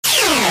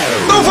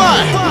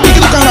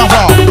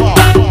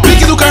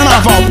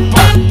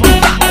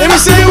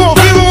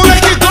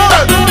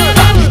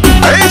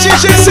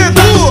DJ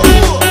Sedu,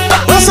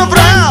 lança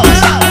pra elas.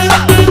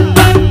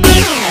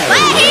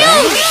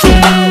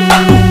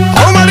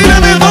 Ô Marilia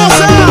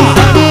Mendonça,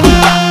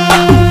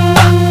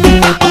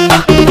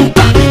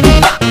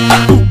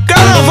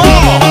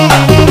 Carnaval,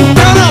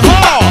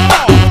 Carnaval.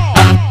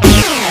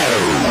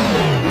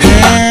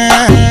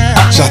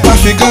 Já tá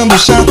ficando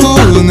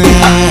chato, né?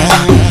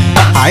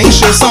 A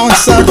encheção de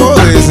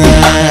sacos,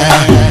 né?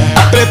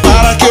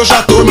 Prepara que eu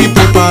já tô me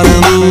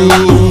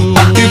preparando.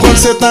 E quando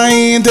cê tá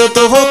indo eu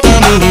tô voltando.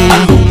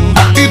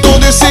 E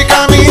todo esse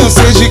caminho eu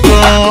sei de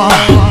cor.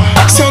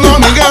 Se eu não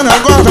me engano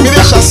agora me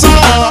deixa só.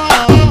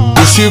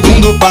 O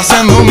segundo passo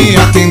é não me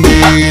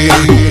atender.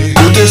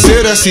 O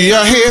terceiro é se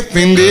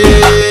arrepender.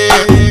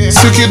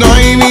 Se o que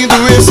dói em mim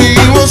doesse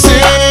em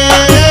você.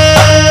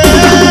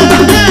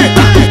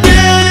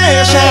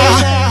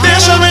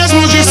 Deixa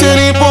mesmo de ser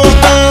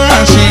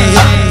importante.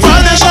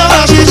 Vai deixando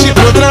a gente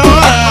pra outra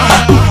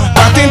hora,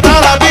 pra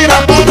tentar abrir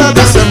a porta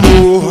desse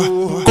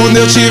amor. Quando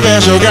eu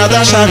tiver jogado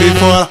a chave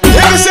fora.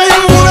 Esse aí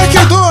é o moleque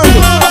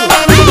doido.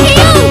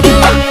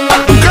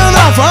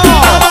 Carnaval,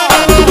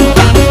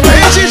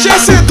 aí DJ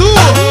Sedu.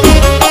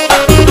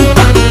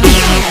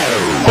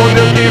 Quando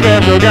eu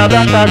tiver jogado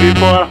a chave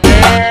fora.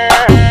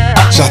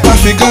 Já tá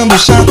ficando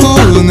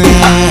chato, né?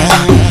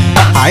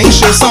 A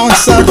encheção de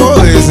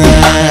sacos,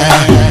 né?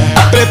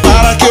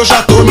 Prepara que eu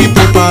já tô me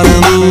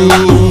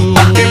preparando.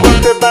 E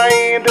quando cê tá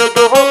indo eu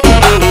tô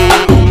voltando.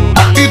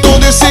 E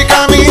todo esse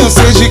caminho eu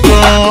sei de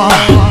cor.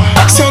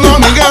 Se eu não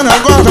me engano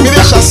agora me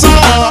deixa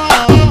só.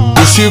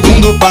 O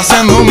segundo passo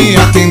é não me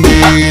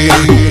atender.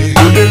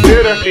 O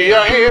terceiro é se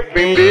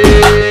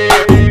arrepender.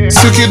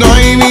 Se o que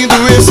dói em mim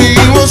doesse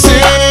em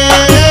você.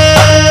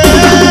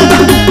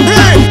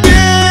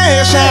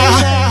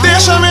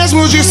 Deixa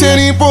mesmo de ser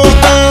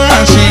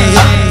importante.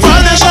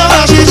 Vai deixando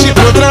a gente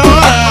pra outra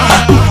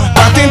hora,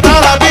 pra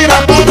tentar abrir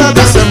a porta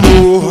desse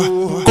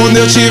amor. Quando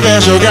eu tiver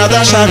jogado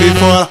a chave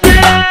fora.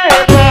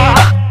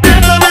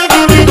 Deixa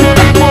mesmo de ser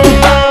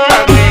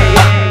importante.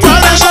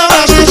 Vai deixando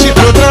a gente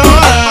pra outra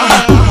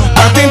hora,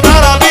 pra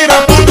tentar abrir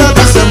a porta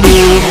desse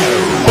amor.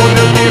 Quando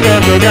eu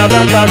tiver jogado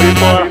a chave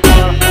fora.